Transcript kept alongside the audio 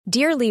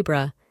Dear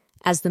Libra,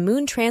 as the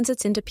moon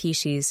transits into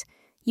Pisces,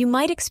 you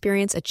might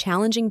experience a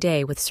challenging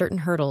day with certain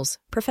hurdles,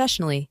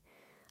 professionally.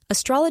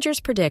 Astrologers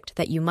predict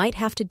that you might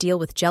have to deal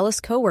with jealous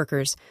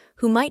coworkers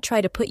who might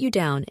try to put you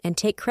down and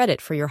take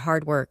credit for your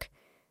hard work.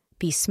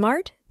 Be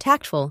smart,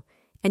 tactful,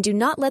 and do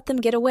not let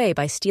them get away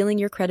by stealing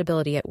your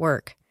credibility at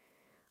work.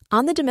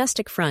 On the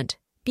domestic front,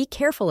 be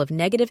careful of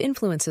negative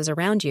influences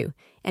around you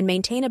and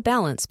maintain a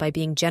balance by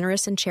being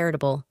generous and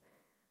charitable.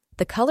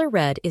 The color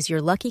red is your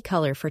lucky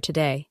color for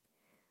today.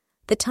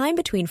 The time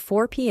between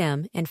 4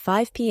 p.m. and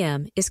 5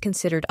 p.m. is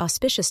considered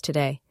auspicious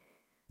today.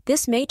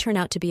 This may turn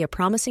out to be a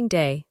promising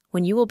day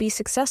when you will be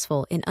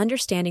successful in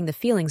understanding the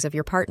feelings of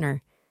your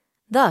partner.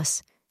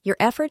 Thus, your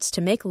efforts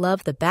to make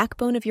love the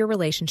backbone of your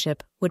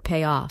relationship would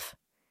pay off.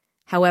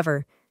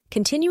 However,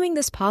 continuing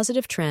this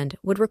positive trend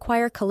would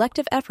require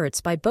collective efforts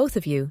by both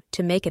of you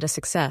to make it a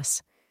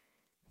success.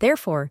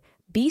 Therefore,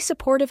 be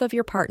supportive of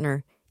your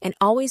partner and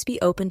always be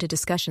open to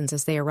discussions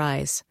as they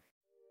arise.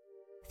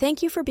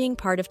 Thank you for being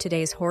part of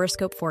today's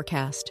horoscope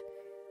forecast.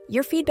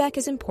 Your feedback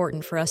is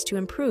important for us to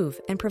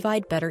improve and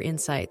provide better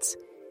insights.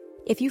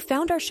 If you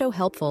found our show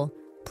helpful,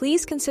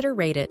 please consider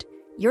rate it.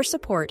 Your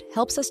support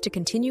helps us to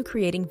continue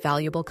creating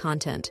valuable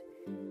content.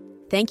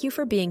 Thank you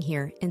for being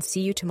here and see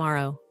you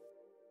tomorrow.